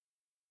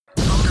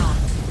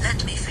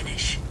Let me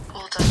finish.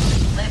 Hold on.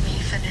 Let me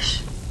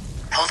finish.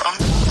 Hold on.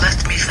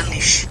 Let me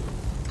finish.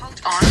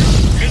 Hold on.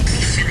 Let me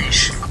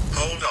finish.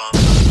 Hold on.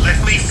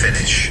 Let me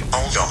finish.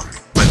 Hold on.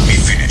 Let me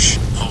finish.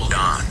 Hold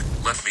on.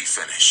 Let me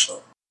finish.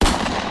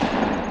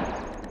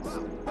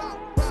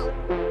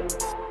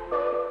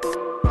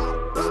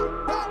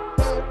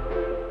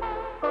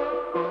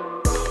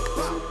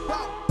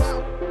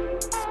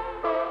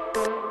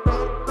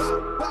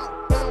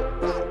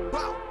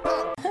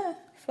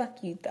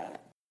 Fuck you thought.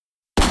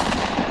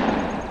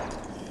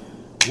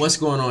 What's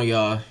going on,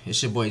 y'all?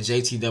 It's your boy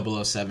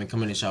JT007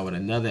 coming at y'all with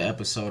another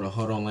episode of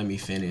Hold On, Let Me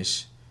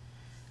Finish.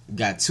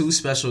 Got two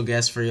special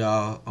guests for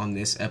y'all on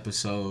this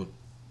episode.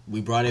 We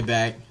brought it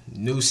back.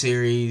 New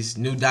series,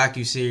 new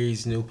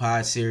docu-series, new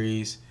pod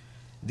series.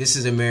 This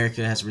is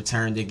America has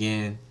returned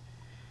again.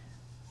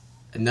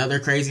 Another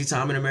crazy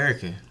time in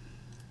America.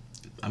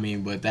 I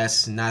mean, but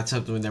that's not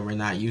something that we're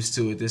not used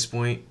to at this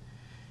point.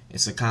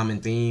 It's a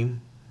common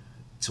theme.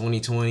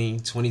 2020,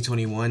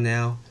 2021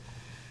 now.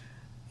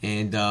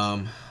 And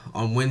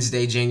on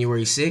Wednesday,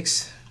 January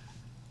 6th,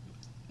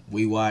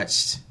 we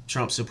watched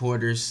Trump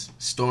supporters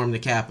storm the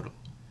Capitol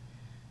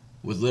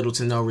with little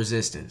to no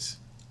resistance.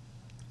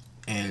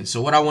 And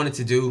so what I wanted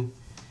to do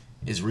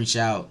is reach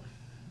out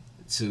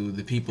to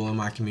the people in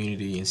my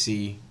community and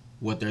see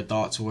what their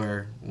thoughts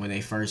were when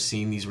they first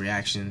seen these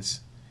reactions,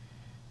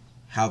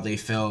 how they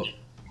felt,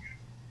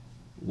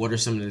 what are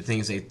some of the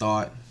things they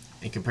thought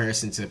in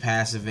comparison to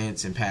past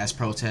events and past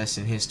protests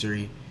in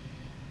history,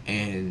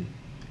 and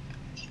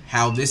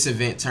how this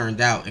event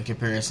turned out in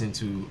comparison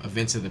to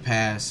events of the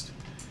past.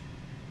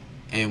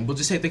 And we'll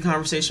just take the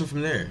conversation from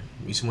there.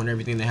 We just want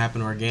everything to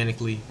happen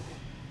organically.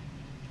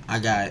 I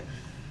got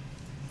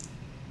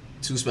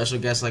two special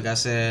guests, like I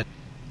said.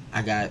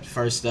 I got,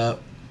 first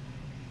up,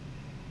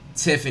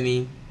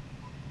 Tiffany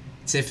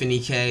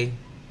K.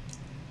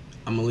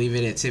 I'm going to leave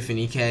it at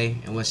Tiffany K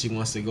unless she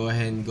wants to go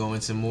ahead and go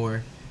into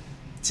more.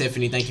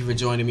 Tiffany, thank you for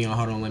joining me on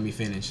Hold On, Let Me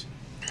Finish.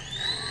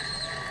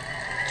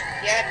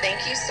 Yeah,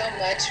 thank you so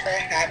much for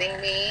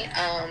having me.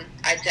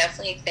 I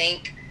definitely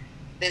think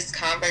this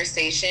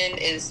conversation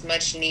is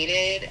much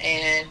needed,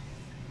 and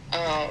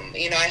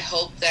I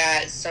hope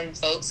that some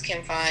folks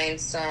can find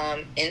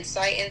some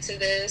insight into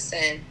this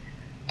and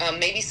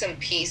maybe some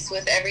peace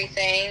with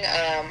everything.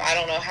 I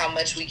don't know how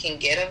much we can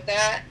get of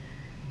that,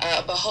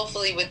 but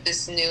hopefully with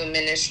this new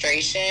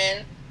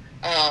administration,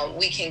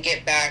 we can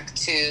get back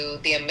to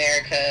the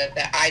America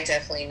that I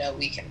definitely know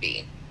we can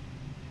be.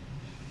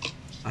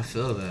 I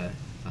feel that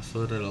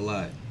a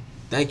lot.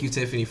 Thank you,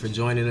 Tiffany, for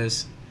joining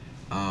us.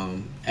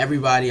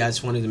 Everybody, I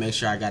just wanted to make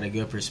sure I got a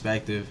good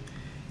perspective.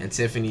 And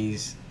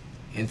Tiffany's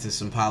into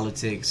some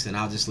politics, and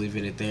I'll just leave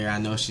it at there. I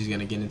know she's going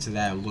to get into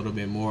that a little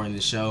bit more in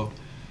the show.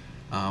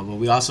 But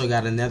we also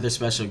got another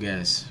special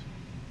guest,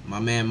 my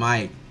man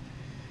Mike.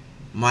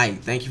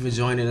 Mike, thank you for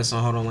joining us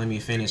on Hold On, Let Me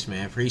Finish,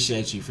 man.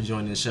 Appreciate you for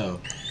joining the show. You know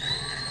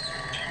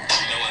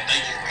what?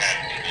 Thank you for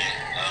having me, man.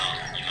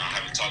 I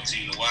haven't talked to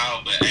you in a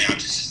while, but hey, I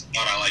just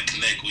thought I'd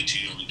connect with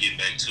you and we get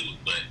back to it.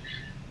 But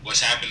what's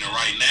happening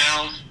right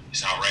now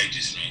is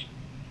outrageous, man.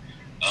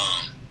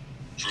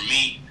 For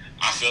me,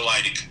 I feel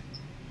like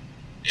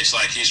it's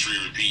like history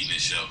repeating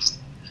itself.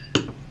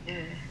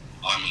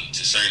 I mean,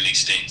 to certain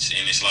extents,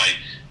 and it's like,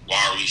 why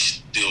are we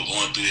still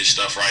going through this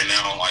stuff right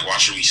now? Like, why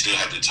should we still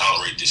have to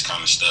tolerate this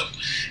kind of stuff?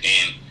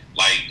 And,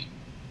 like,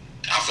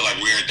 I feel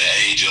like we're at the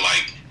age of,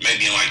 like,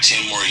 maybe in, like,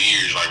 10 more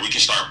years, like, we can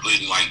start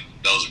putting, like,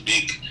 those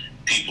big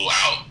people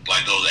out,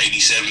 like those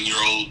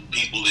 87-year-old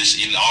people that's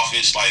in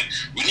office. Like,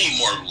 we need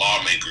more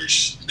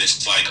lawmakers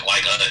that's, like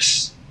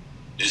us,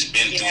 that's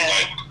been through,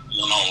 like,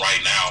 going on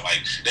right now. Like,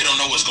 they don't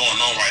know what's going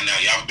on right now.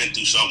 Y'all have been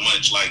through so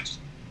much. Like,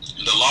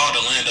 the law of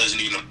the land doesn't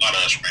even apply to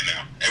us right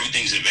now.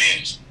 Everything's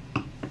advanced.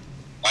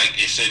 Like,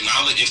 if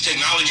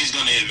technology is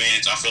going to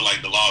advance, I feel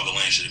like the law of the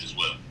land should as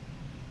well.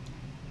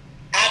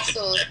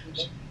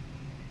 Absolutely.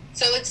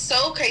 So it's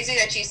so crazy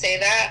that you say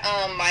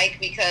that, Mike,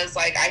 because,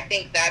 like, I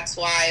think that's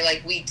why,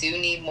 like, we do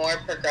need more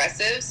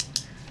progressives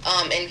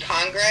in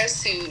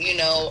Congress who,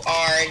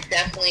 are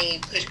definitely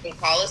pushing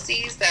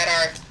policies that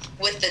are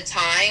with the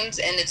times,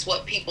 and it's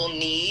what people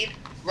need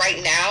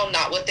right now,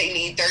 not what they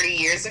need 30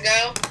 years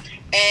ago.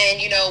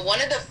 And, one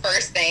of the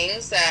first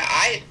things that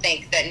I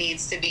think that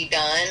needs to be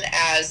done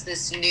as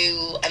this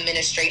new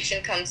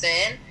administration comes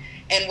in,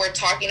 and we're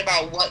talking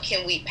about what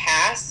can we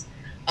pass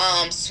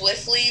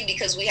swiftly,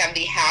 because we have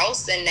the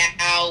House, and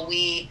now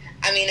we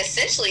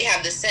essentially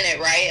have the Senate,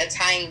 right? A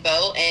tying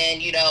vote,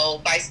 and,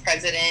 Vice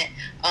President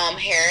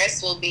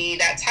Harris will be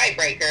that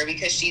tiebreaker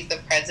because she's the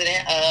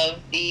president of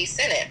the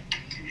Senate.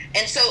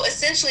 And so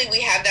essentially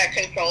we have that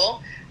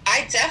control.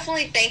 I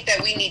definitely think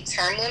that we need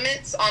term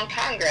limits on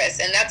Congress,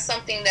 and that's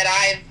something that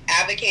I've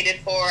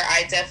advocated for.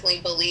 I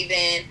definitely believe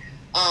in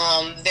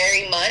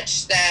very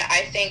much, that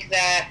I think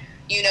that,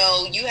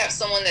 you have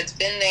someone that's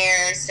been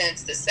there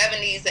since the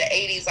 70s, the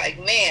 80s, like,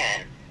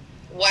 man,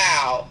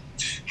 wow,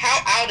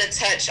 how out of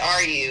touch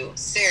are you?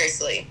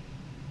 Seriously.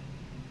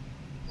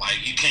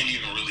 Like, you can't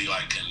even really,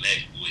 like,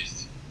 connect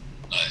with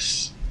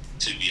us,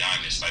 to be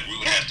honest. Like, we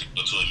would have to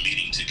go to a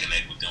meeting to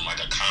connect with them them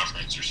like a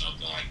conference or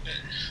something like that.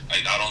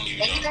 Like I don't even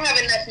Well, know. you don't have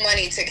enough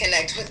money to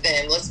connect with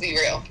them. Let's be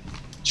real.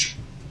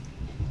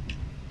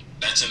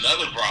 That's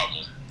another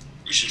problem.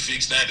 We should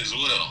fix that as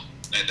well.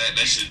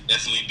 That should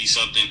definitely be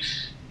something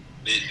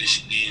that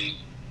should be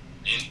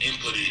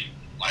inputted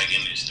like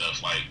in this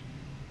stuff. Like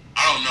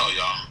I don't know,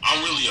 y'all.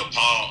 I'm really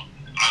appalled.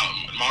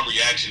 My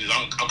reaction is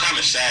I'm kind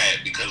of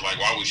sad because like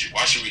why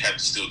should we have to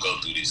still go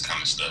through this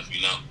kind of stuff?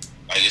 You know,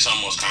 like it's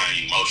almost kind of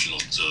emotional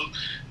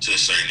to a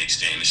certain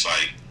extent. It's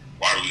like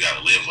why do we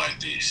gotta live like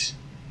this?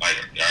 Like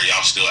are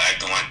y'all still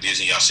acting like this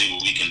and y'all see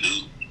what we can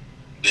do?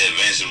 The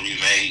advances we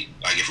made.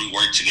 Like if we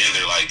work together,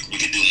 like we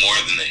could do more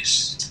than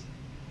this.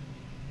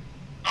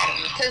 I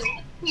don't know. Because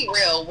let's be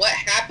real, what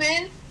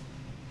happened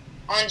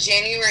on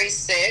January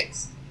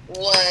 6th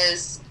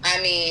was,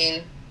 I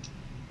mean,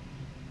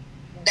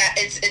 that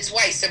it's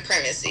white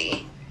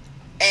supremacy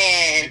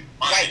and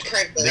white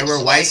privilege. There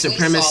were white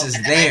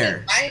supremacists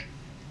there.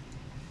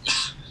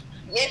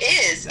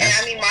 It is. And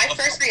I mean, my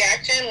first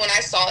reaction when I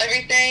saw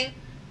everything,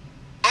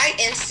 I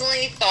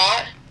instantly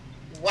thought,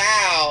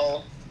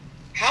 wow,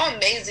 how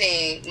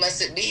amazing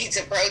must it be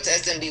to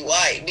protest and be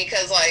white?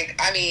 Because, like,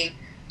 I mean,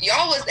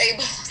 y'all was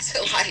able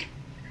to, like,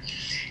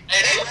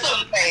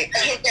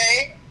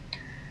 okay?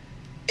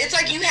 It's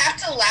like you have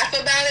to laugh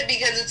about it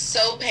because it's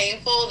so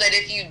painful that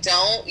if you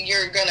don't,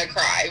 you're gonna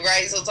cry,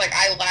 right? So it's like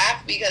I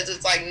laugh because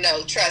it's like,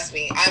 no, trust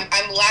me,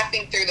 I'm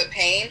laughing through the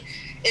pain.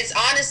 It's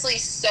honestly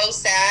so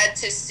sad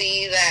to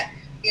see that,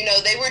 you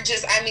know, they were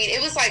just, I mean,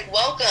 it was like,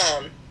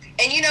 welcome.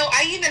 And, you know,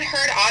 I even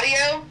heard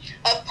audio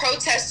of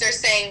protesters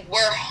saying,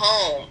 we're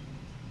home,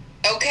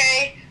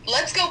 okay?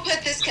 Let's go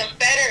put this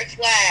Confederate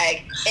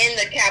flag in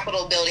the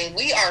Capitol building.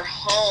 We are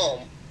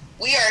home.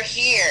 We are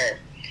here.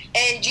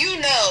 And you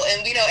know,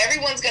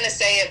 everyone's going to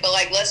say it, but,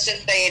 like, let's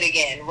just say it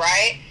again,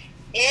 right?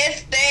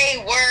 If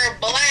they were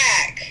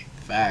black,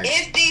 Facts.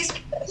 if these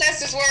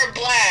protesters were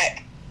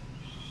black,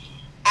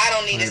 I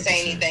don't need 100%. To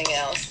say anything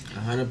else.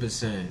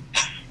 100%.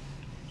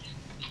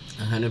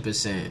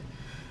 100%.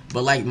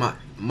 But, like,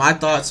 my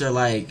thoughts are,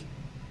 like,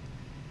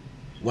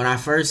 when I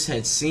first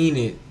had seen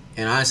it,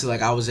 and honestly,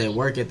 like, I was at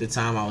work at the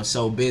time, I was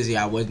so busy,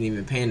 I wasn't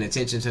even paying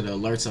attention to the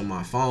alerts on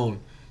my phone.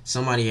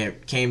 Somebody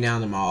had came down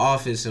to my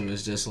office and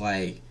was just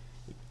like,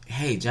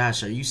 hey,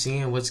 Josh, are you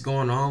seeing what's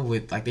going on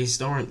with, like,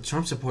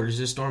 Trump supporters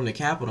just stormed the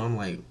Capitol? I'm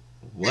like,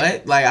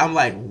 what? Like, I'm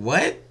like,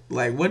 what?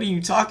 Like, what are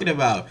you talking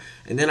about?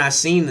 And then I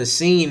seen the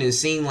scene and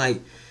seen,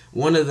 like,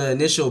 one of the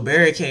initial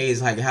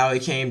barricades, like, how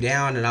it came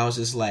down, and I was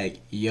just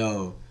like,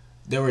 yo,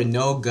 there were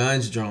no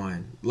guns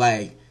drawn.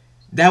 Like,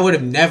 that would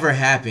have never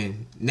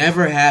happened.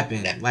 Never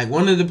happened. Like,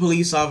 one of the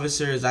police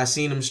officers, I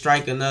seen him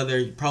strike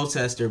another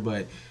protester,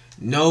 but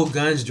no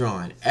guns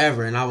drawn,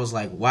 ever. And I was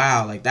like,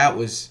 wow, like, that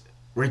was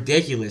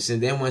ridiculous.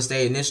 And then once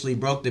they initially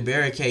broke the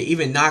barricade,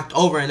 even knocked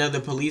over another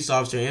police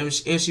officer, and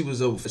she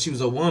was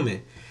a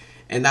woman.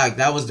 And like,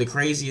 that was the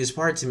craziest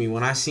part to me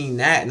when I seen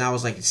that, and I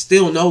was like,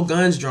 still no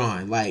guns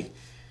drawn. Like,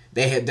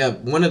 they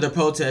had one of the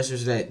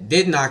protesters that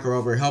did knock her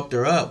over helped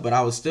her up, but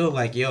I was still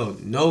like, yo,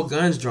 no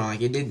guns drawn.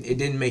 Like, it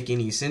didn't make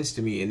any sense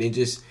to me, and it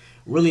just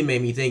really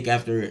made me think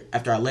after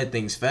I let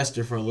things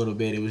fester for a little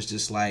bit. It was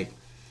just like,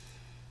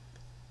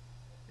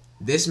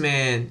 this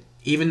man,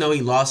 even though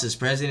he lost his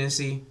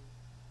presidency,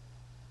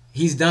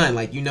 he's done.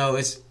 Like, you know,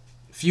 it's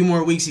a few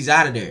more weeks, he's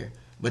out of there.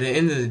 But at the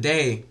end of the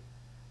day,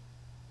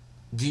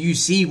 do you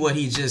see what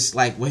he just,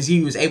 like, what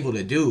he was able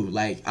to do?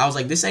 Like, I was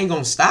like, this ain't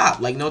gonna stop,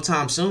 like, no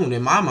time soon.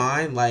 In my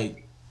mind,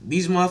 like,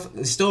 these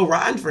motherfuckers still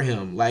riding for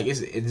him. Like,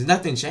 it's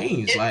nothing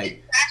changed.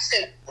 Like,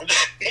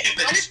 it's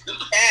honestly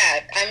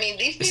sad. I mean,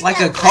 these people, it's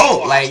like a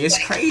cult. Like,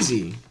 it's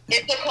crazy.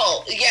 It's a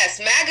cult. Yes,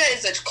 MAGA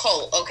is a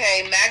cult,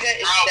 okay? MAGA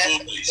is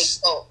definitely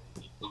a cult.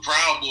 The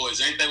Proud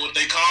Boys, ain't that what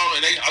they call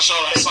them? I saw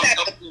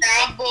the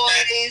Proud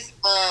Boys,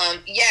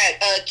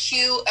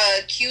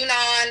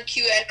 QAnon,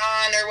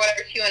 or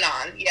whatever,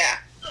 QAnon, yeah.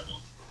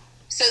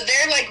 So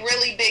they're like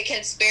really big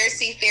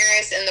conspiracy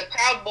theorists, and the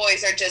Proud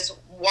Boys are just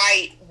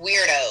white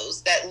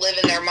weirdos that live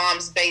in their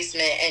mom's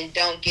basement and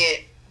don't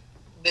get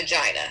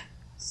vagina.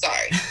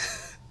 Sorry.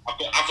 I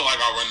feel like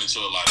I run into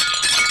a lot of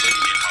them. Like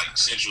living in like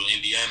central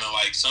Indiana,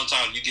 like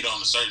sometimes you get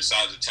on a certain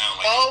side of the town.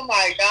 Like, oh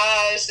my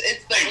gosh,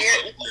 it's the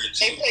weird.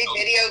 They play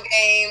video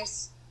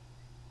games.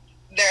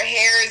 Their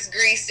hair is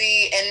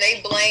greasy, and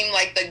they blame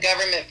like the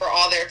government for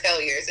all their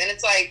failures. And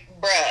it's like,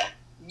 bruh,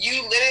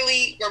 you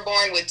literally were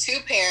born with two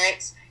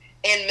parents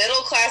in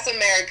middle class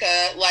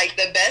America, like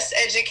the best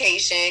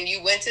education.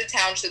 You went to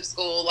township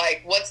school.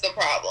 Like, what's the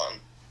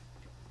problem?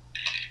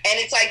 And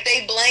it's like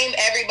they blame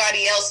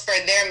everybody else for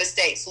their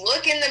mistakes.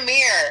 Look in the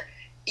mirror.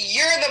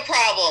 You're the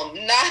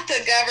problem, not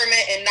the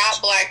government and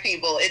not black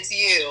people. It's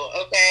you,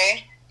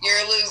 okay? You're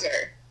a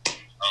loser. I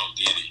don't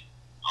get it.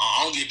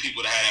 I don't get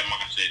people that have that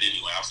mindset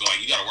anyway. I feel like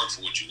you got to work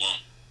for what you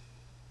want.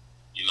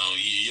 You know,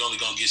 you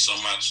only going to get so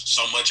much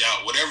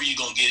out. Whatever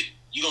you're going to get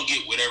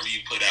whatever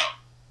you put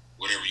out,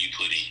 whatever you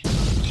put in,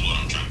 is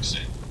what I'm trying to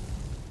say.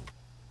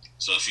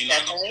 So if you're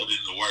not going to put it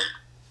in the work,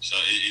 so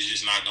it's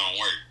just not going to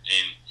work.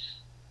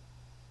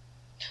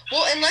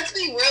 Well, and let's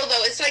be real,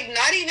 though. It's, like,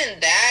 not even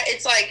that.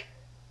 It's, like,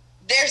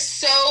 they're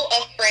so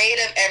afraid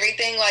of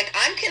everything. Like,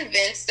 I'm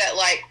convinced that,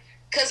 like,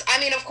 because, I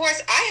mean, of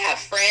course, I have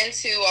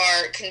friends who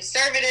are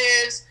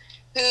conservatives,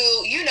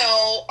 who, you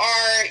know,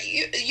 are,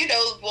 you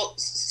know, well,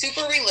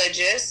 super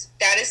religious.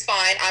 That is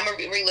fine. I'm a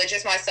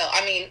religious myself.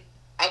 I mean,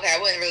 okay, I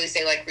wouldn't really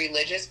say, like,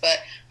 religious, but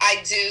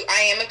I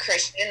am a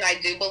Christian. I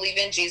do believe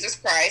in Jesus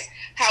Christ.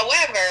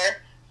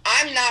 However,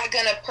 I'm not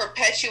going to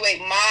perpetuate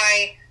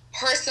my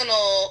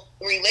personal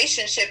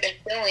relationship and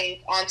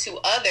feelings onto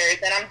others,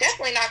 and I'm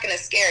definitely not going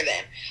to scare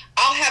them.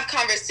 I'll have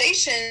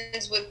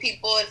conversations with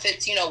people if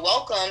it's, you know,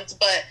 welcomed,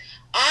 but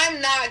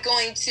I'm not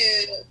going to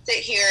sit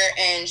here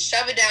and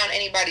shove it down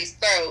anybody's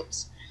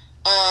throats,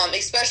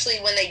 especially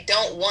when they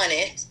don't want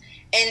it.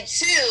 And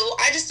two,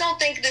 I just don't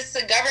think it's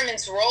the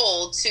government's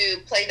role to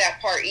play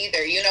that part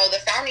either. You know, the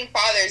founding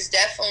fathers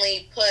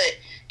definitely put,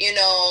 you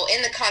know,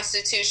 in the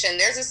Constitution,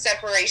 there's a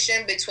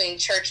separation between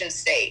church and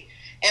state.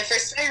 And for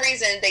some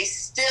reason, they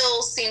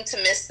still seem to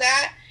miss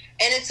that.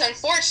 And it's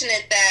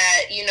unfortunate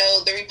that, you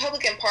know, the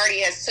Republican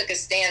Party has took a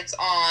stance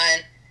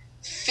on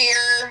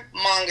fear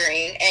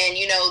mongering. And,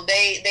 you know,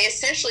 they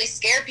essentially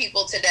scare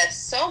people to death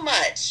so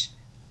much.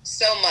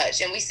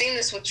 And we've seen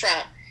this with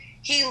Trump.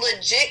 He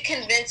legit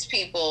convinced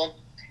people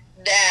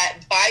that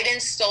Biden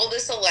stole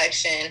this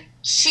election,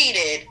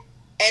 cheated,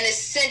 and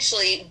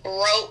essentially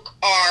broke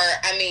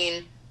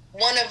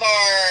one of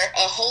our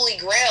holy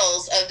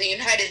grails of the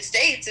United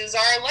States is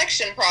our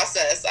election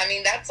process. I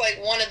mean, that's like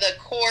one of the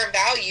core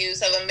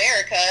values of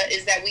America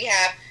is that we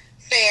have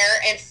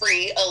fair and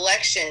free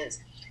elections.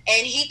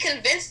 And he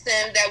convinced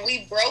them that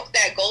we broke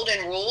that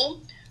golden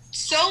rule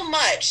so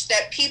much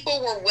that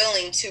people were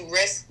willing to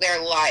risk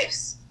their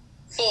lives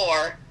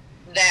for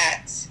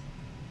that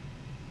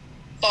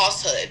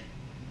falsehood,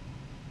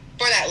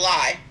 for that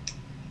lie.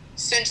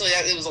 Essentially,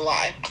 it was a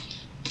lie.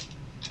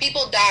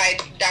 People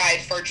died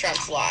for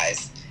Trump's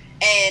lies.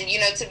 And, you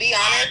know, to be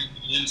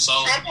honest,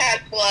 Trump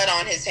had blood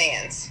on his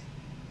hands.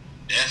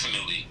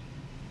 Definitely.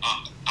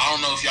 I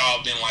don't know if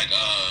y'all been, like,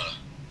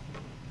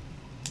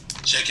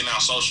 checking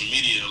out social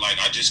media. Like,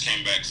 I just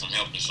came back from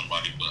helping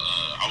somebody, but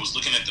I was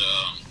looking at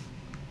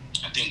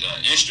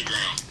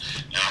Instagram,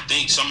 and I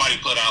think somebody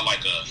put out,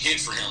 like, a hit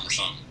for him or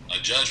something. A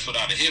judge put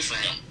out a hit for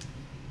him.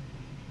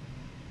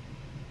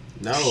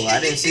 No, I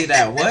didn't see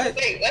that. What?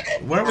 Wait,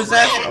 what? Where was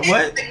that?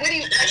 What? Like, what do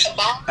you,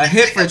 a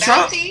hit for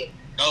Trump?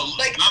 No,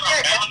 like, not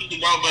a bounty,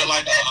 bro, but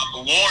like a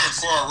warrant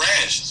for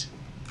arrest.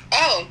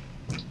 Oh.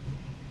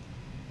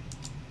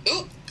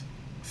 Ooh.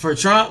 For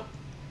Trump?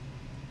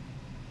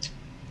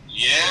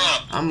 Yeah.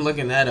 I'm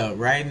looking that up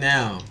right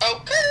now.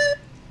 Okay.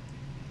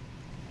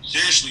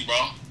 Seriously,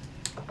 bro.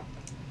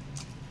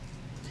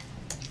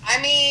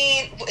 I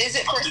mean, is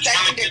it for trying to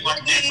second get like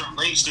degree? different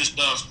links to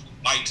stuff,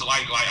 like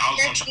I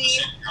was gonna try to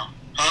say,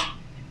 huh?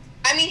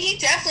 I mean, he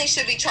definitely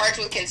should be charged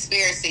with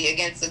conspiracy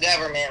against the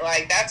government.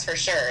 Like, that's for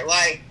sure.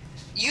 Like,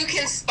 you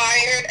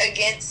conspired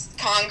against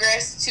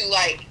Congress to,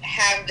 like,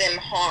 have them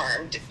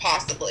harmed,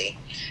 possibly.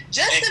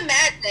 Just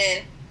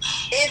imagine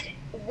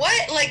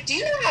do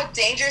you know how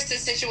dangerous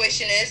this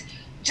situation is?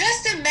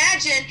 Just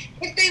imagine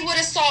if they would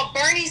have saw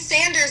Bernie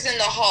Sanders in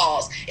the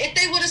halls, if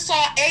they would have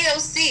saw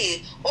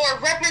AOC or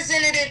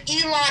Representative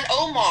Ilhan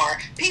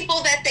Omar,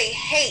 people that they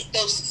hate,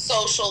 those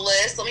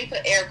socialists. Let me put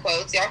air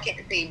quotes. Y'all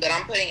can't see, but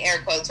I'm putting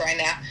air quotes right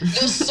now.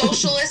 Those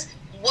socialists,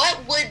 what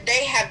would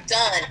they have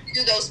done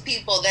to those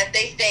people that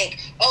they think,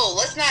 oh,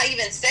 let's not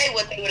even say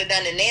what they would have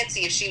done to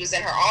Nancy if she was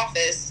in her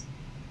office.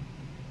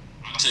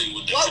 I'll tell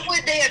you what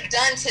would they have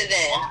done to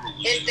them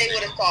if they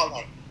would have called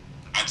them?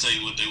 I'll tell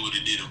you what they would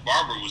have did if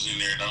Barbara was in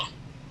there,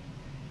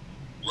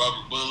 though.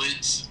 Rubber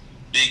bullets,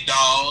 big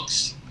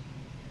dogs,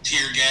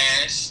 tear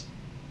gas,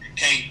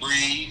 can't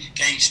breathe,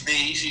 can't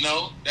sneeze, you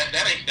know?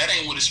 That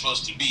ain't what it's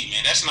supposed to be,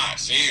 man. That's not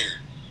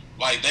fair.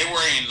 Like, they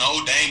were in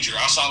no danger.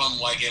 I saw them,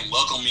 like, in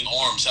welcoming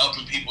arms,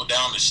 helping people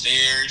down the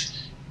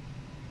stairs,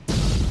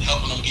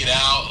 helping them get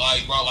out.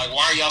 Like, bro, like,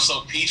 why are y'all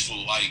so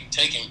peaceful? Like,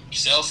 taking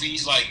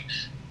selfies? Like,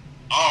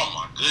 oh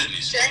my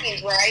goodness.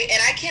 Strange, right?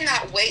 And I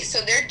cannot wait. So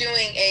they're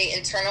doing a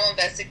internal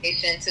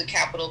investigation to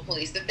Capitol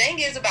Police. The thing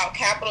is about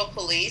Capitol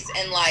Police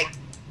and, like,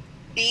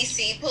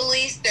 BC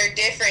Police, they're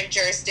different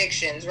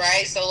jurisdictions,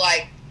 right? So,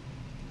 like,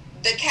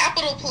 the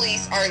Capitol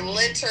Police are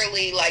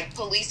literally, like,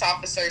 police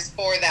officers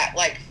for that,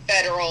 like,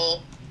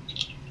 federal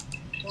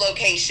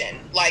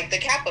location. Like, the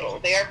Capitol.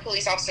 They are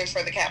police officers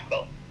for the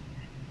Capitol.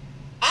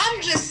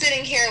 I'm just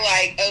sitting here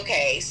like,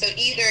 okay, so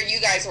either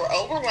you guys were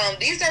overwhelmed.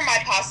 These are my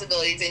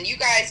possibilities, and you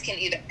guys can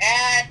either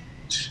add,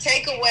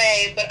 take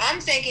away, but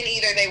I'm thinking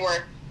either they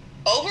were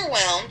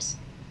overwhelmed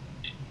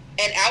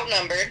and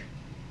outnumbered,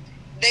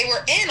 they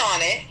were in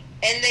on it,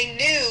 and they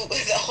knew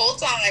the whole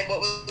time what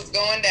was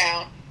going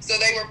down, so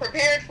they were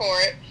prepared for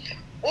it,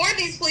 or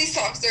these police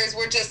officers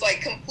were just, like,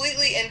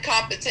 completely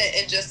incompetent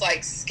and just,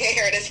 like,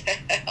 scared as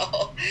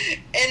hell,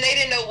 and they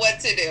didn't know what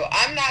to do.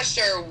 I'm not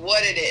sure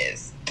what it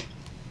is.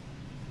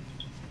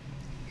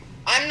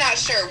 I'm not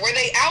sure. Were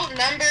they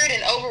outnumbered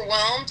and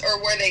overwhelmed, or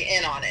were they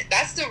in on it?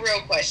 That's the real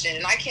question,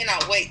 and I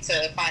cannot wait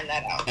to find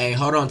that out. Hey,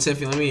 hold on,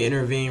 Tiffany. Let me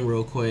intervene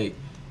real quick.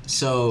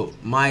 So,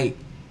 Mike,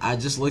 I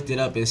just looked it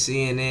up in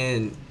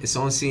CNN. It's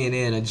on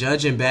CNN. A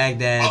judge in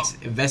Baghdad's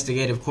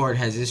investigative court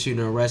has issued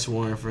an arrest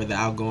warrant for the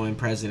outgoing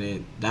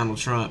president, Donald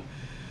Trump.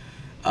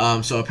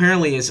 So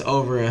apparently it's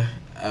over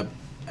a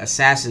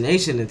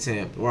assassination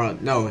attempt. Well,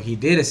 no, he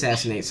did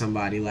assassinate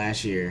somebody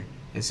last year.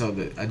 And so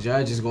a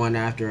judge is going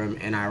after him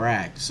in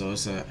Iraq. So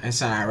it's an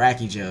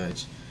Iraqi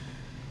judge.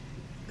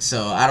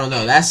 So I don't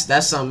know.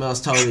 That's something else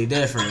totally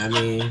different. I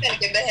mean, Get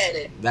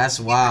beheaded. that's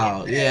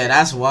wild. Yeah,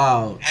 that's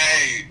wild.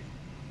 Hey.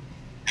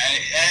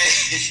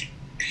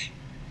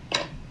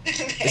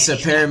 It's a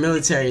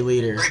paramilitary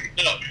leader.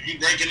 Breaking up. You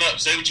breaking up.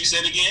 Say what you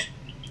said again.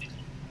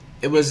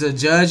 It was a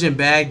judge in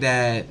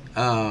Baghdad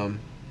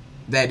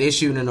that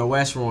issued an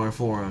arrest warrant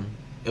for him.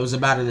 It was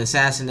about an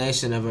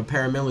assassination of a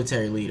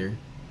paramilitary leader.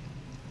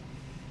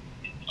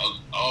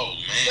 Oh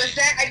man. Was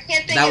that? I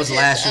can't think. That of was his,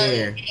 last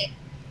year.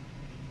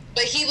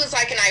 But he was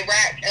like an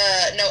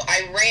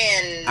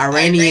Iran.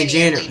 Iranian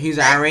general. leader, He was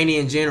an right?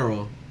 Iranian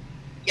general.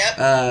 Yep.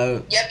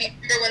 Yep. You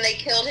remember when they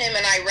killed him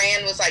and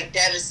Iran was like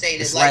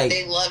devastated? It's Like like-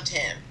 they loved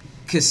him.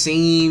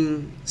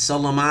 Qasim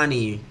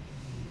Soleimani. Or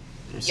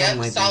Yep. something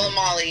like that.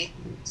 Soleimani.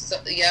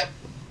 Yep.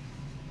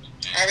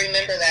 I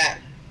remember that.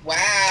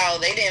 Wow,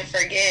 they didn't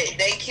forget.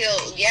 They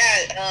killed.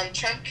 Yeah.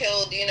 Trump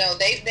killed. You know,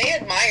 they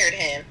admired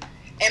him.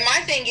 And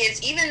my thing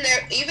is, even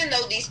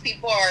though these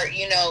people are,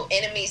 you know,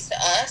 enemies to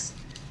us,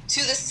 to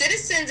the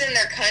citizens in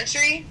their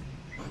country,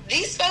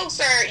 these folks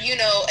are, you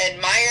know,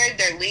 admired.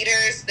 They're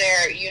leaders.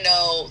 They're, you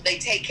know, they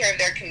take care of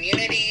their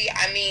community.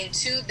 I mean,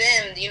 to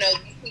them, you know,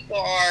 these people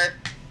are,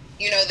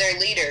 you know, their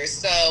leaders.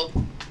 So,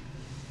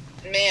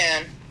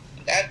 man,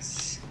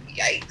 that's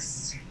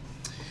yikes.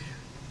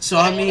 So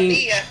I mean,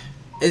 Be a-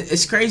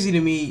 it's crazy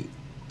to me,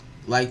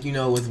 like, you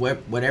know, with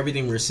what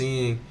everything we're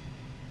seeing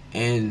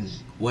and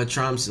what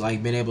Trump's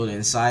like been able to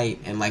incite,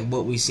 and like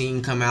what we've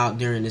seen come out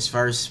during this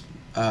first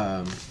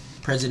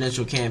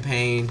presidential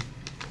campaign,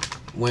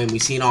 when we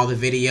seen all the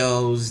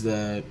videos,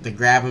 the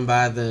grabbing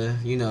by the,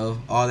 you know,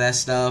 all that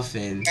stuff,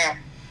 and Yeah.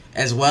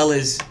 as well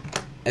as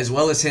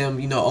him,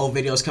 you know, old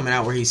videos coming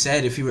out where he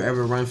said if he would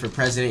ever run for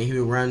president, he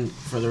would run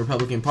for the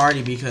Republican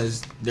Party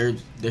because they're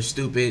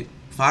stupid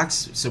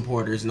Fox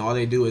supporters and all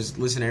they do is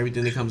listen to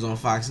everything that comes on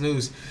Fox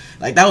News.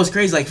 Like, that was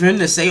crazy. Like, for him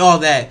to say all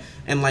that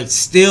and like it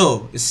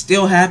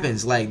still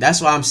happens. Like,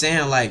 that's why I'm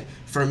saying, like,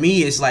 for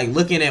me, it's like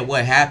looking at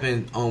what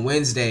happened on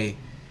Wednesday.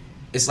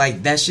 It's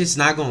like that shit's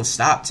not gonna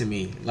stop to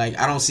me. Like,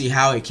 I don't see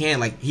how it can.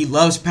 Like, he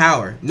loves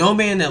power. No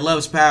man that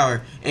loves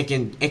power and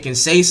can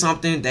say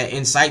something that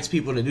incites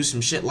people to do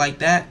some shit like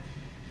that.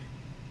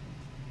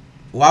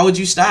 Why would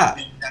you stop?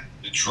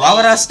 Why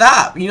would I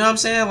stop? You know what I'm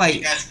saying? Like,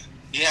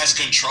 He has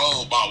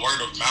control by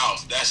word of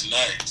mouth. That's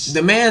nuts.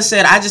 the man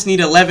said, I just need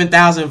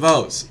 11,000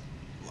 votes.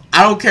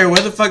 I don't care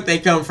where the fuck they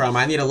come from.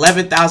 I need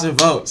 11,000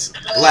 votes.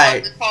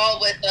 Like, the call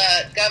with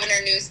Governor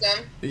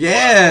Newsom.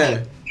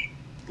 yeah.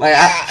 Like,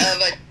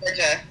 Of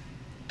Georgia.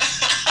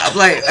 I'm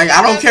like,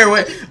 I don't care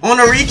what, on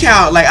a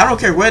recount, like, I don't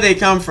care where they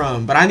come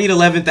from, but I need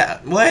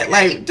 11,000. What?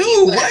 Like, dude,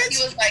 He what?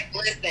 was like,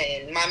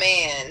 listen, my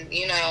man,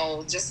 you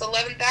know, just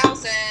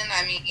 11,000.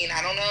 I mean,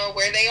 I don't know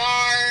where they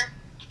are.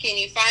 Can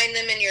you find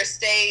them in your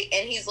state?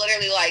 And he's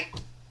literally like,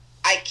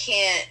 I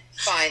can't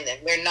find them.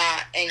 They're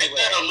not Ain't anywhere.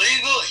 that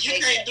illegal?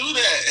 You can't do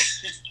that.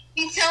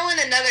 He's telling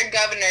another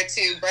governor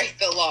to break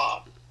the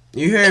law.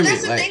 You hear But me?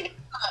 that's the Like, thing.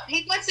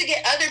 He wants to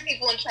get other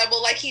people in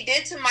trouble like he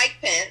did to Mike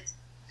Pence.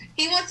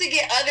 He wants to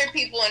get other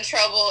people in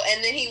trouble,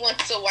 and then he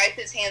wants to wipe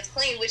his hands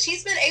clean, which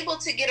he's been able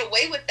to get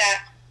away with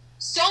that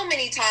so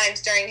many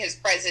times during his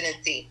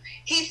presidency.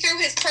 He threw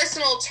his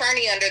personal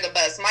attorney under the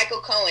bus,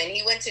 Michael Cohen.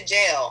 He went to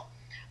jail.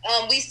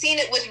 We've seen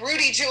it with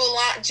Rudy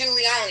Giuliani.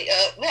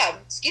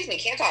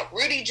 Can't talk.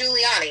 Rudy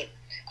Giuliani.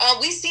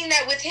 We've seen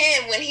that with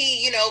him when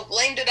he, you know,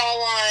 blamed it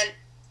all on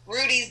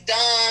Rudy's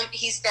dumb.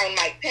 He's thrown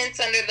Mike Pence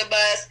under the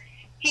bus.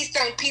 He's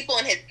thrown people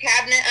in his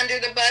cabinet under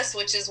the bus,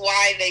 which is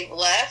why they've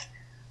left.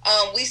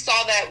 We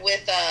saw that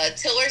with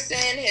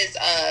Tillerson, his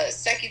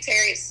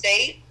Secretary of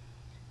State.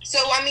 So,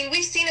 I mean,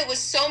 we've seen it with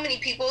so many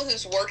people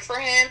who's worked for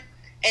him.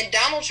 And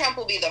Donald Trump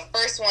will be the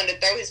first one to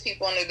throw his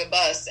people under the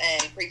bus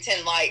and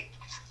pretend like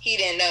he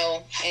didn't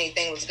know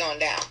anything was going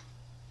down.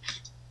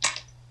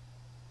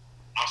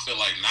 I feel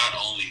like not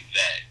only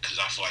that, because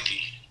I feel like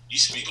you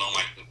speak on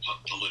like the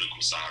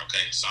political side,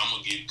 okay? So I'm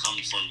gonna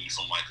coming from you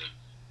from like a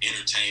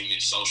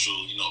entertainment, social,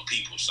 you know,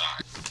 people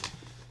side.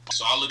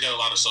 So I look at a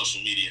lot of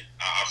social media.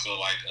 I feel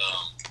like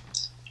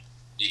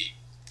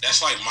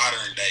that's like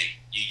modern day.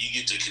 You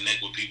get to connect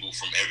with people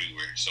from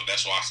everywhere. So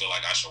that's why I feel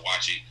like I should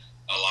watch it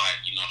a lot.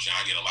 You know what I'm saying?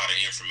 I get a lot of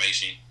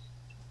information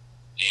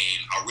and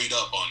I read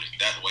up on it.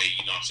 That way,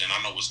 you know what I'm saying, I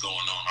know what's going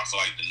on. I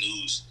feel like the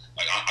news,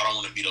 like I don't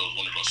want to be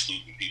one of those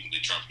stupid people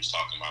that Trump is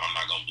talking about. I'm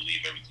not going to believe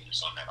everything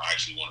that's on that. I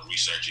actually want to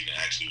research it and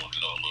actually want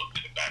to know a little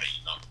bit about it,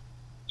 you know.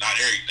 Not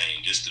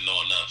everything, just to know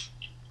enough.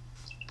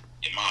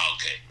 Am I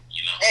okay?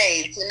 You know?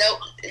 Hey, to know,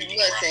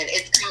 listen,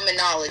 it's common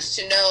knowledge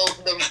to know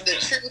the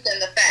truth and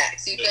the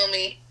facts. You feel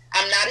me?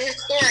 I'm not a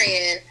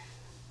historian,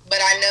 but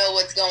I know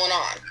what's going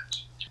on.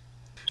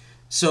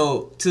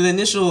 so to the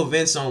initial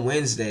events on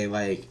Wednesday,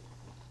 like,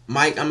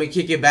 Mike, I'm gonna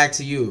kick it back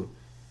to you.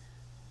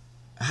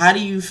 How do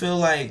you feel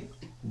like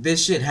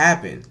this shit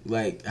happened?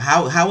 Like,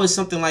 how is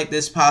something like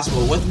this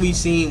possible? What we've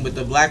seen with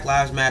the Black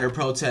Lives Matter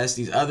protests,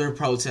 these other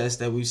protests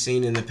that we've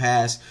seen in the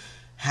past,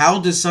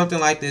 how does something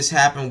like this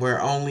happen where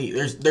only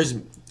there's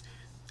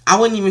I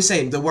wouldn't even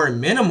say the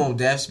word minimal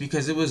deaths,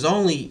 because it was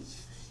only,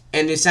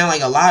 and it sounded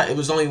like a lot, it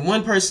was only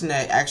one person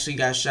that actually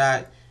got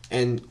shot,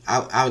 and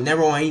I would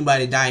never want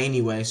anybody to die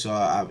anyway, so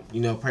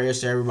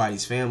prayers to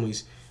everybody's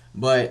families,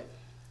 but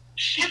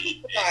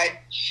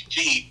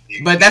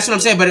that's what I'm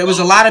saying. But it was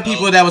a lot of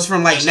people that was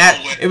from like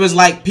it was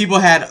like people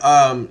had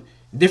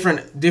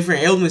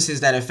different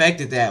illnesses that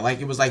affected that. Like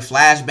it was like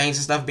flashbangs and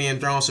stuff being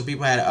thrown, so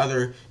people had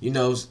other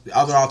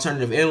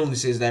alternative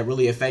illnesses that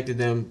really affected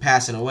them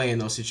passing away in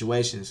those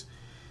situations.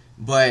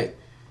 But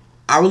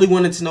I really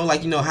wanted to know,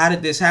 like, how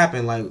did this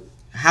happen? Like,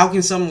 how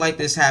can something like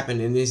this happen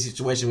in this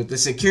situation with the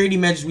security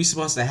measures we're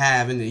supposed to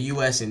have in the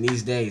U.S. in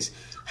these days?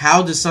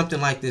 How does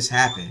something like this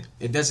happen?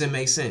 It doesn't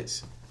make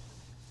sense.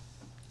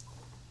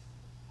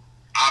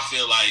 I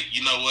feel like,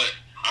 you know what?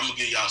 I'm going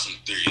to give y'all some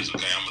theories,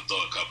 okay? I'm going to throw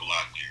a couple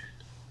out there.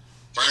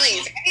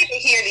 Please, I need to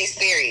hear these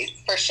theories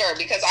for sure,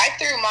 because I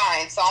threw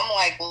mine, so I'm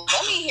like, well,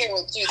 let me hear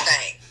what you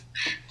think.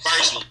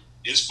 First one,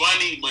 it's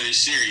funny, but it's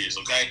serious,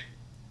 okay?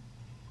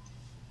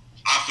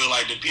 I feel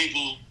like the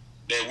people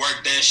that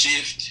worked that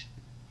shift,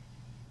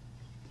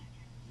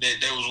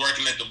 that was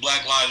working at the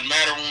Black Lives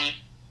Matter one,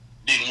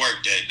 didn't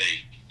work that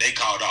day. They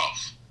called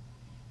off.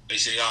 They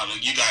said, y'all,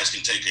 you guys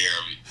can take care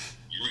of it.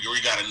 We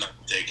got enough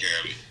to take care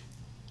of it.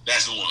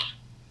 That's the one.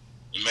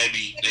 And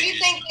maybe do you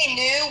think they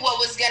knew what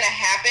was going to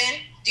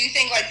happen? Do you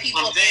think like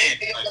people knew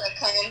it was going to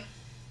come?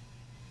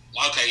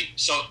 Okay,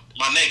 so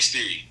my next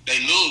theory, they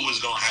knew it was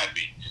going to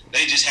happen.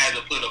 They just had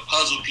to put a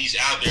puzzle piece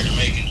out there to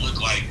make it look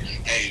like,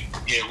 hey,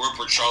 yeah, we're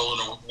patrolling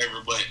or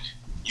whatever, but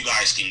you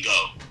guys can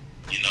go.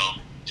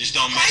 Just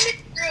don't mess. Kind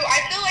of true.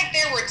 I feel like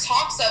there were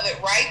talks of it,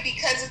 right?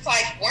 Because it's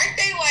like, weren't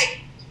there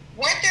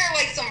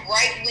like some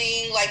right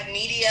wing like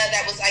media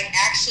that was like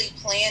actually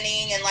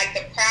planning, and like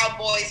the Proud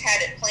Boys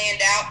had it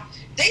planned out?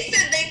 They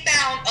said they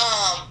found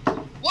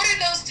what are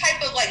those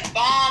type of like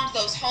bombs,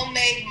 those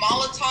homemade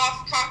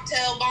Molotov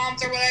cocktail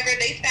bombs or whatever?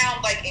 They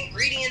found like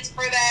ingredients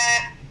for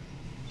that.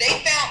 They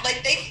found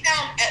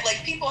at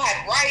like people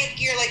had riot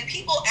gear, like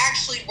people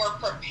actually were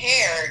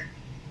prepared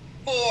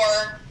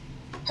for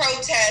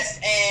protests,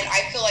 and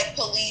I feel like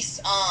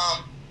police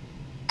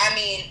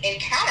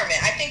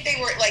encounterment. I think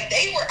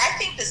I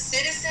think the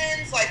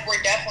citizens like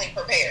were definitely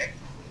prepared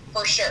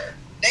for sure.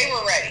 They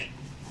were ready.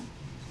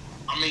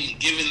 I mean,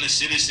 given the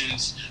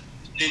citizens,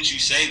 didn't you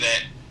say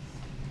that?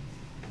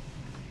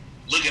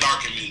 Look at our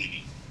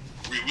community.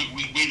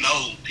 We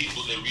know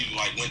people that we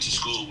like went to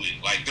school with,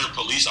 like they're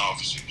police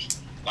officers.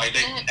 Like they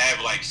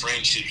have like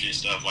friendships and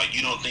stuff. Like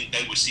you don't think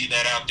they would see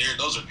that out there?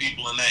 Those are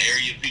people in that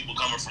area, people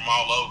coming from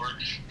all over,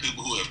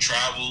 people who have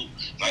traveled.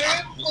 Like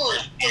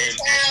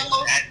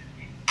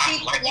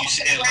like you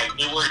said, like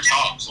there were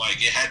talks.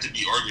 Like it had to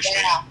be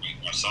orchestrated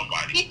by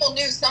somebody. People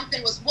knew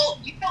something was. Well,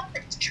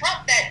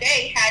 Trump that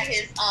day had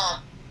his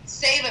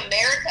Save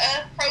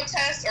America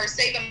protest or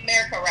Save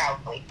America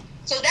rally.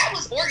 So that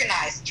was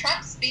organized.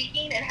 Trump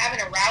speaking and having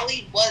a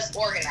rally was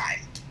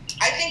organized.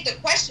 I think the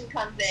question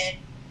comes in,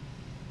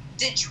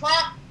 did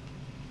Trump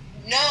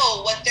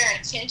know what their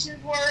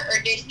intentions were, or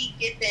did he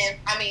get them,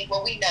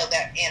 we know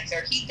that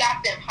answer. He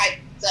got them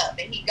hyped up,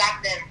 and he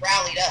got them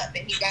rallied up,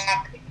 and he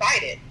got them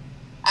excited.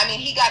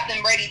 He got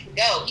them ready to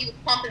go. He was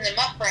pumping them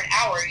up for an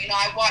hour.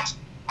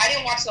 I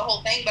didn't watch the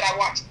whole thing, but I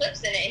watched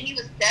clips in it, and he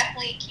was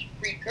definitely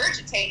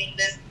regurgitating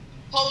this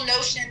whole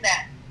notion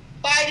that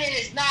Biden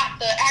is not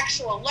the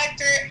actual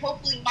electorate.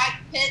 Hopefully Mike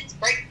Pence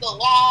breaks the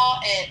law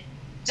and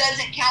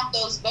doesn't count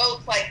those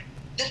votes. Like,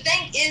 the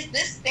thing is,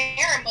 this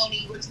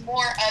ceremony was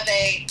more of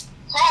a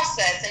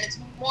process, and it's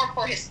more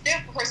for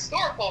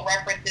historical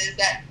references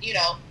that,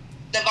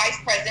 the vice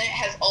president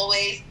has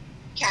always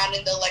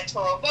counted the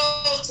electoral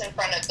votes in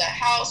front of the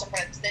House, in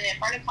front of the Senate, in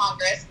front of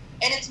Congress,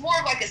 and it's more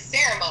of like a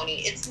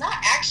ceremony. It's not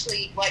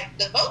actually like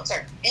the votes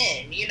are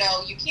in, you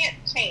can't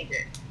change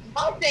it.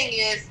 My thing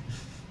is,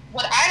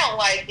 what I don't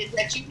like is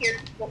that you hear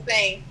people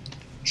saying,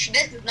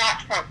 this is not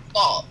Trump's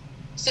fault.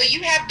 So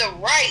you have the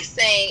right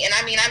saying, and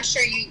I'm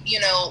sure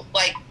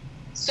like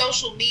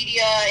social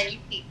media, and you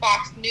see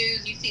Fox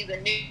News, you see the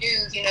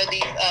news,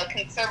 these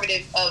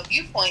conservative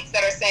viewpoints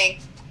that are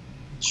saying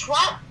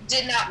Trump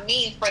did not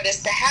mean for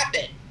this to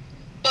happen.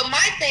 But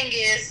my thing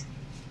is,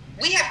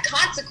 we have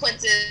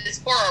consequences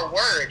for our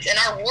words, and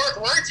our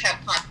words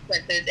have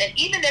consequences. And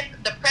even if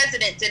the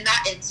president did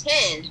not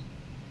intend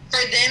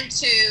for them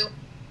to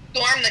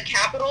storm the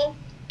Capitol,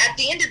 at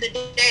the end of the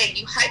day,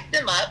 you hyped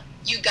them up,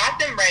 you got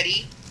them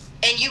ready,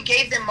 and you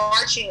gave them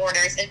marching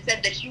orders and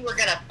said that you were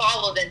going to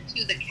follow them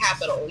to the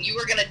Capitol. You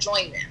were going to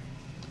join them.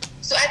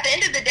 So at the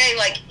end of the day,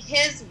 like,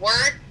 his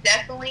word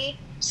definitely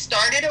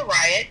started a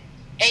riot.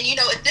 And,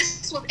 if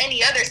this was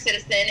any other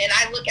citizen, and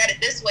I look at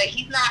it this way,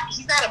 he's not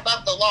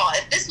above the law.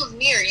 If this was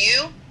me or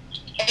you,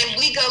 and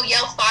we go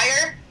yell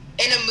fire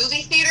in a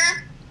movie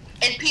theater,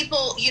 and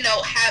people, you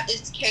know, have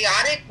it's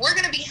chaotic, we're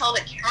going to be held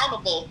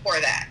accountable for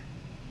that.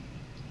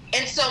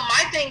 And so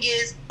my thing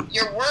is,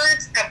 your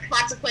words have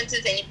consequences,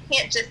 and you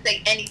can't just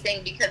say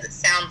anything because it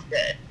sounds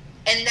good.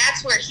 And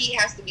that's where he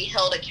has to be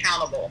held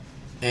accountable.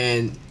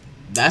 And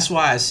that's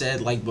why I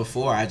said, like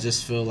before, I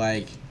just feel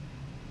like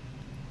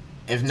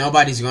if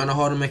nobody's going to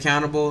hold him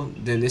accountable,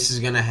 then this is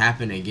going to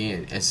happen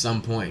again at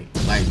some point.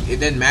 Like, it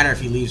doesn't matter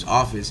if he leaves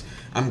office.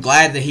 I'm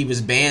glad that he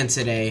was banned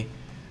today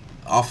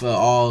off of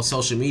all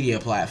social media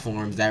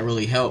platforms. That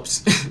really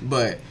helps.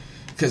 But,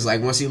 because,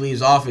 like, once he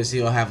leaves office,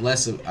 he'll have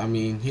less of, I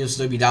mean, he'll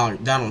still be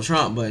Donald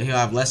Trump, but he'll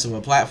have less of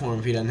a platform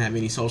if he doesn't have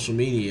any social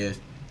media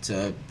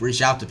to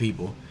reach out to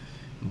people.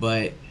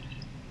 But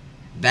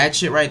that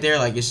shit right there,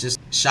 like, it's just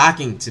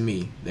shocking to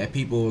me that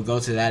people would go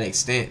to that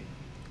extent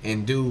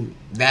and do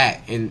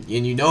that. And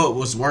you know it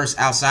was worse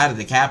outside of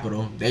the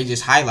Capitol. They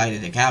just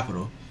highlighted the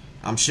Capitol.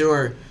 I'm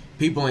sure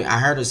people, I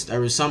heard there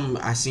was some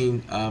I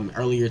seen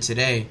earlier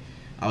today.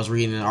 I was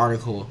reading an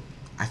article.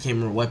 I can't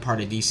remember what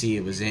part of D.C.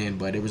 it was in,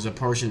 but it was a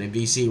portion of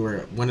D.C. where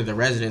one of the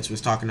residents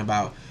was talking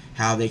about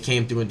how they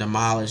came through and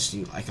demolished,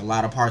 like, a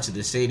lot of parts of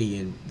the city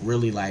and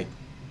really, like,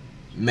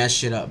 messed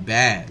shit up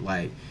bad.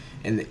 Like,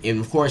 and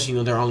of course, you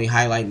know, they're only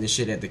highlighting the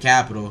shit at the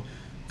Capitol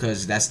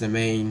because that's the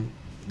main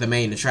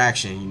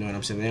attraction. You know what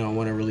I'm saying? They don't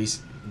want to really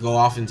go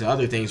off into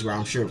other things where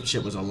I'm sure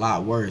shit was a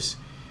lot worse.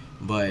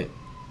 But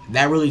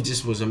that really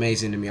just was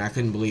amazing to me. I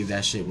couldn't believe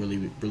that shit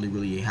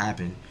really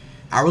happened.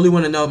 I really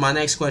want to know, my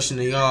next question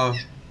to y'all,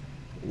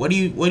 what do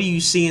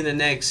you see in the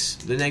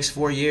next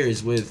 4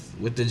 years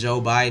with the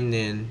Joe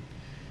Biden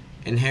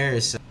and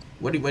Harris?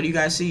 What do you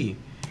guys see?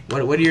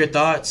 What are your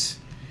thoughts?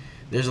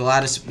 There was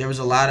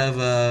a lot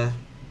of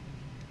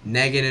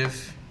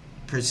negative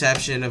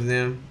perception of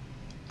them,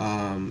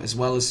 as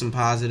well as some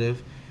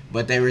positive,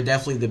 but they were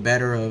definitely the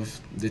better of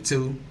the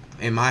two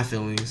in my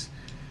feelings.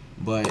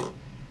 But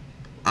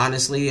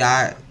honestly,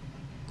 I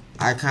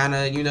kind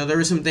of, you know, there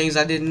were some things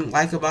I didn't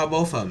like about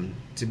both of them,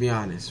 to be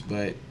honest.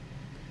 But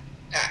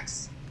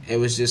it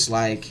was just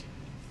like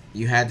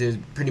you had to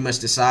pretty much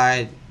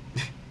decide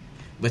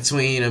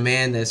between a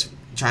man that's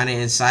trying to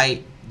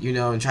incite, you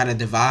know, and trying to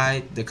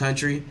divide the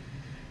country,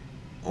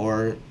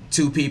 or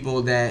two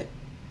people that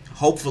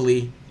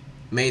hopefully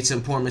made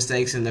some poor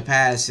mistakes in the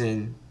past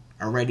and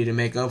are ready to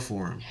make up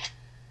for them.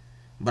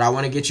 But I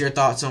want to get your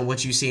thoughts on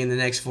what you see in the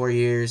next 4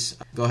 years.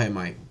 Go ahead,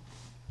 Mike.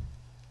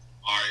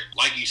 All right,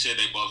 like you said,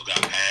 they both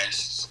got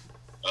passed.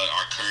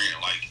 Our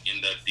current, like,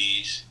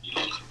 inductees, you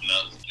know, coming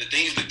up. The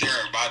things that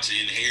they're about to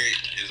inherit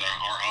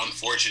are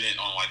unfortunate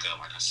on like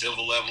a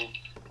civil level,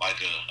 like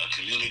a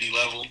community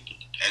level,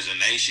 as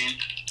a nation.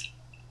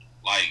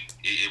 Like,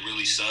 it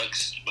really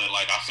sucks. But,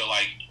 like, I feel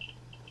like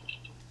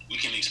we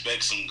can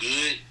expect some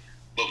good,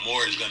 but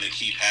more is going to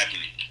keep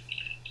happening.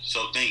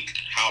 So think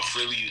how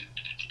freely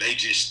they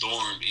just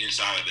stormed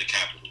inside of the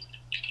Capitol.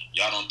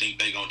 Y'all don't think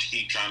they going to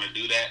keep trying to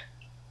do that?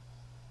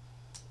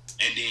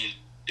 And then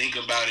think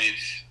about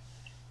if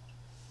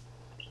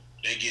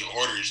they get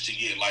orders to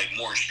get, like,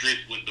 more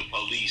strict with the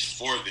police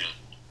for them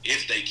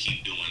if they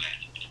keep doing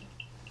that.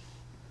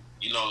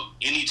 You know,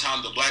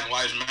 anytime the Black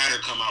Lives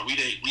Matter come out, we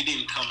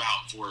didn't come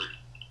out for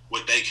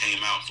what they came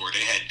out for.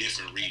 They had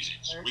different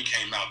reasons. We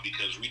came out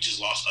because we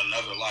just lost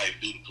another life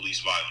due to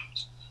police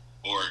violence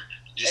or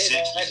just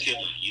senseless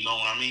killing. You know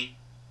what I mean?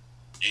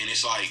 And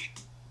it's like,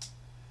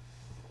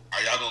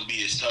 are y'all gonna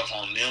be as tough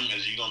on them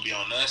as you gonna be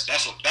on us?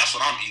 That's what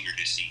I'm eager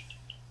to see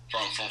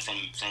from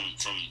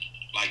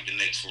like the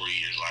next 4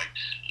 years. Like,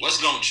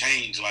 what's gonna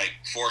change, like,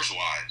 force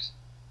wise,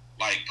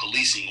 like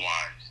policing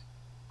wise?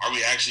 Are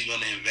we actually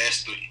gonna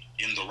invest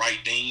in the right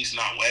things,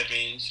 not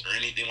weapons or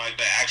anything like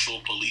that?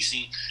 Actual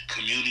policing,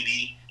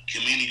 community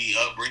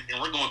upbringing.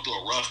 And we're going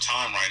through a rough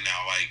time right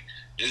now. Like,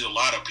 there's a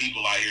lot of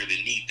people out here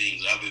that need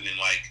things other than,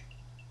 like,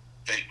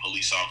 fake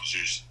police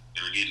officers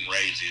that are getting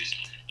raises,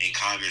 and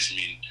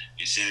congressmen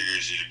and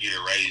senators that are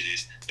getting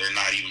raises. They're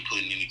not even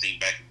putting anything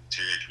back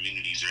into their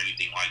communities or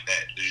anything like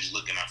that. They're just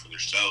looking out for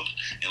themselves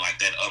and, like,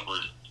 that upper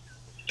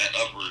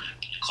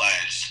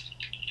class,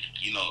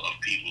 you know, of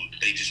people.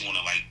 They just want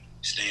to, like,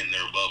 stay in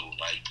their bubble.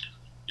 Like,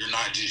 you're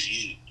not just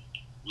you.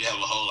 We have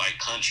a whole, like,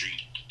 country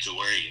to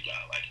worry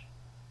about. Like,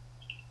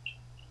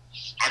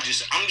 I'm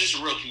just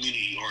a real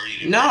community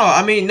oriented. No,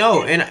 I mean,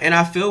 no, and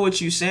I feel what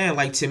you're saying.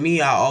 Like, to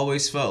me, I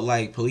always felt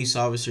like police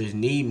officers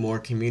need more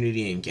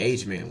community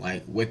engagement.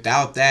 Like,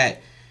 without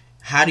that,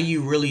 how do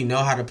you really know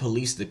how to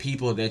police the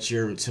people that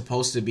you're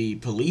supposed to be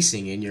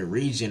policing in your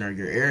region or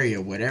your area,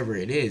 whatever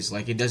it is?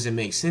 Like, it doesn't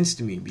make sense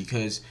to me,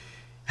 because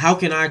how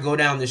can I go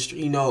down the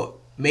street, you know,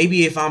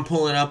 maybe if I'm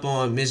pulling up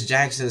on Miss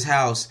Jackson's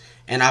house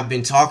and I've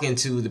been talking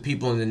to the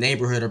people in the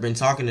neighborhood or been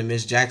talking to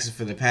Miss Jackson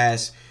for the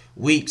past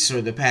weeks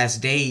or the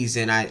past days,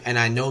 and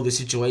I know the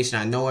situation,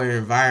 I know her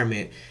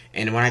environment,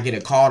 And when I get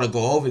a call to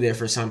go over there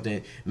for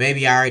something,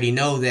 maybe I already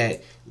know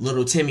that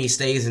little Timmy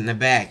stays in the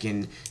back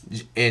and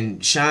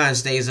Sean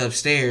stays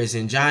upstairs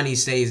and Johnny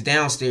stays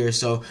downstairs.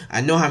 So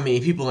I know how many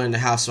people are in the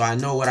house, so I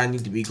know what I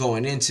need to be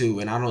going into,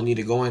 and I don't need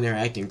to go in there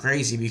acting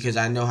crazy because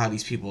I know how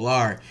these people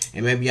are.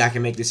 And maybe I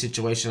can make the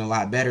situation a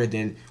lot better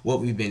than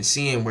what we've been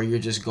seeing, where you're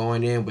just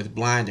going in with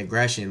blind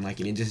aggression, like,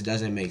 and it just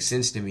doesn't make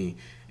sense to me.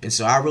 And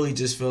so I really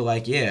just feel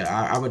like,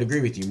 I would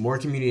agree with you. More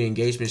community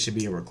engagement should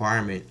be a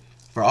requirement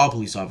for all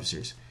police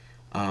officers.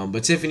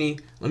 But Tiffany,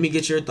 let me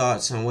get your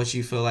thoughts on what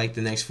you feel like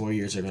the next 4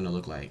 years are going to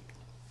look like.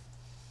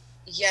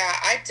 Yeah,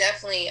 I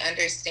definitely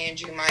understand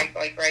you, Mike,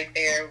 like right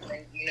there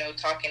when,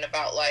 talking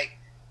about like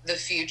the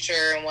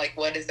future and like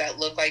what does that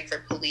look like for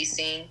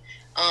policing.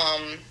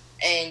 And,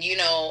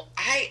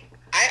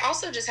 I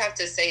also just have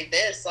to say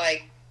this,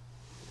 like,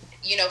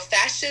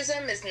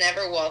 fascism is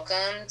never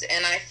welcomed.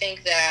 And I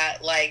think that,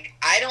 like,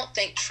 I don't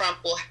think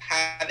Trump will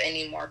have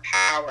any more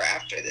power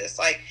after this.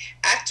 Like,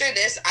 after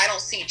this, I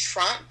don't see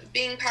Trump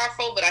being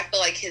powerful, but I feel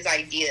like his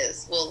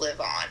ideas will live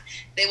on.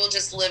 They will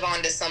just live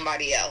on to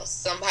somebody else,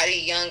 somebody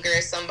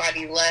younger,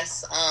 somebody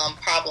less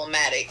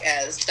problematic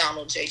as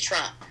Donald J.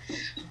 Trump.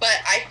 But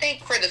I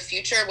think for the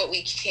future, what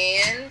we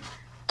can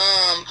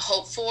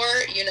hope for,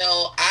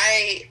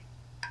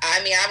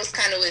 I was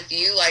kind of with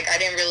you. Like, I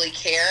didn't really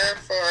care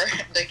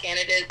for the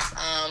candidates.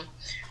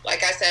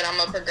 Like I said, I'm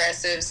a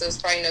progressive, so it's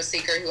probably no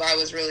secret who I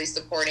was really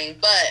supporting.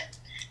 But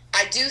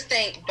I do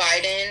think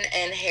Biden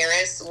and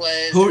Harris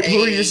was. Who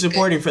are you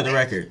supporting for the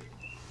record?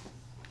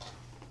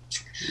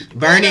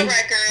 Bernie? For the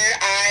record,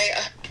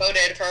 I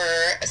voted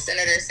for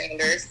Senator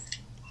Sanders.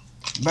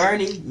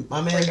 Bernie?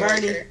 My man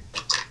Bernie?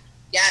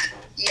 Yeah.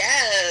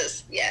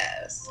 Yes,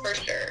 for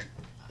sure.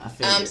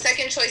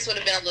 Second choice would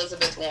have been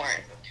Elizabeth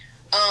Warren.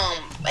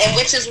 And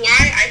which is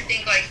why I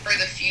think, like, for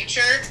the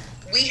future,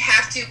 we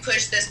have to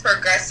push this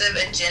progressive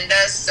agenda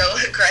so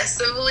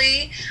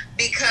aggressively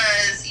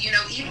because,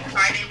 even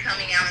Biden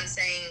coming out and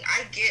saying,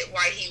 I get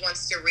why he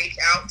wants to reach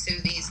out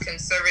to these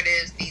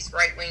conservatives, these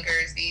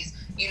right-wingers, these,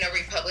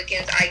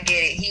 Republicans. I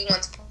get it. He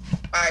wants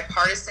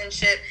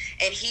bipartisanship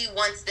and he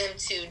wants them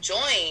to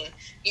join,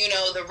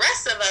 the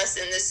rest of us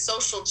in this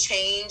social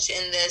change,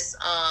 in this,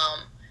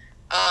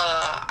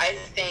 I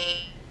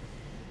think,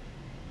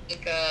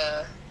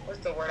 what's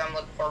the word I'm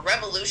looking for?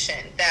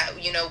 Revolution that,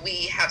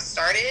 we have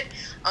started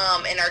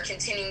and are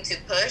continuing to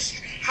push.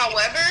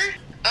 However,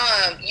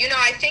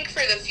 I think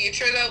for the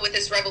future, though, with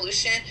this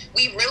revolution,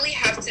 we really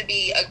have to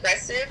be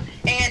aggressive.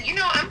 And,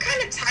 I'm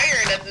kind of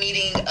tired of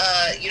meeting,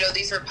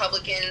 these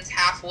Republicans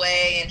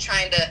halfway and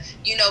trying to,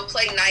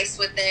 play nice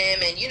with them.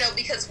 And,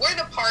 because we're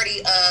the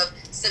party of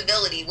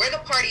civility. We're the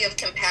party of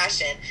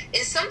compassion.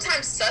 It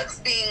sometimes sucks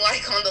being,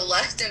 like, on the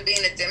left and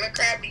being a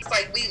Democrat because,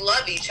 like, we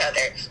love each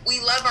other. We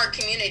love our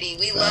community.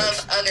 We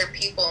love other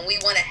people. And we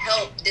want to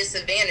help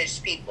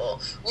disadvantaged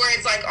people.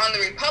 Whereas, like, on the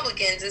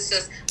Republicans, it's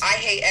just, I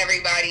hate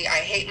everybody.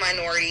 I hate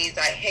minorities.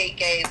 I hate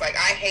gays. Like,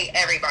 I hate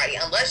everybody.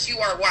 Unless you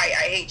are white,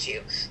 I hate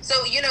you.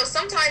 So,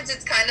 sometimes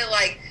it's kind of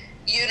like,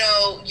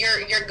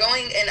 you're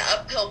going an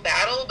uphill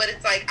battle, but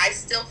it's like, I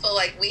still feel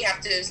like we have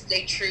to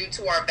stay true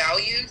to our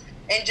values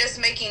and just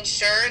making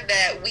sure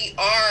that we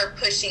are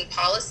pushing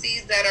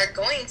policies that are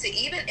going to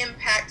even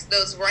impact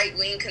those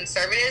right-wing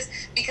conservatives,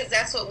 because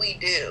that's what we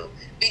do.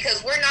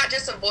 Because we're not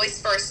just a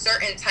voice for a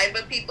certain type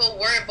of people,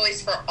 we're a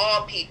voice for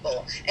all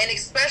people, and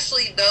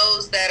especially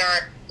those that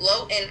are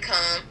low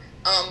income,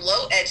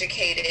 low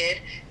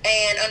educated.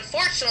 And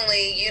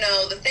unfortunately,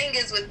 the thing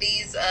is with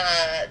these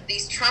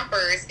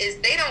Trumpers is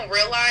they don't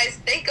realize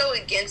they go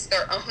against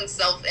their own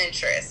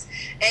self-interest.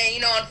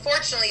 And,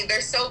 unfortunately, they're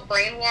so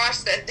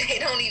brainwashed that they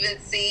don't even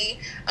see,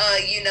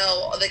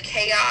 the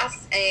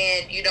chaos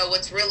and,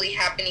 what's really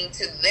happening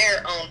to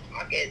their own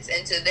pockets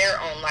and to their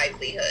own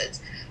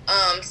livelihoods.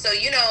 So,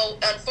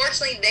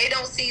 unfortunately, they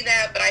don't see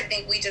that, but I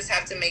think we just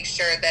have to make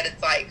sure that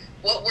it's like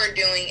what we're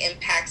doing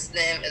impacts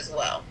them as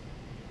well.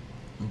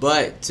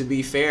 But to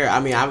be fair, I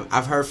mean,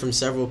 I've heard from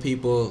several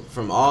people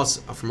from all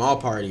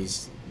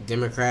parties,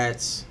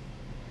 Democrats,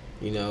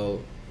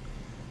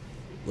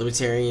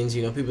 libertarians,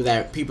 people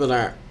that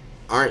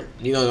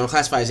aren't don't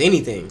classify as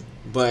anything.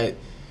 But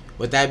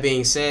with that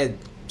being said,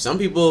 some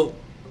people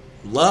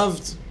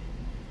loved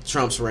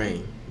Trump's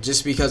reign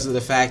just because of the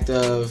fact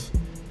of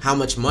how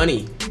much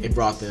money it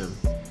brought them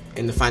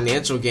in the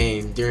financial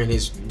gain during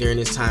his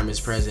time as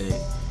president.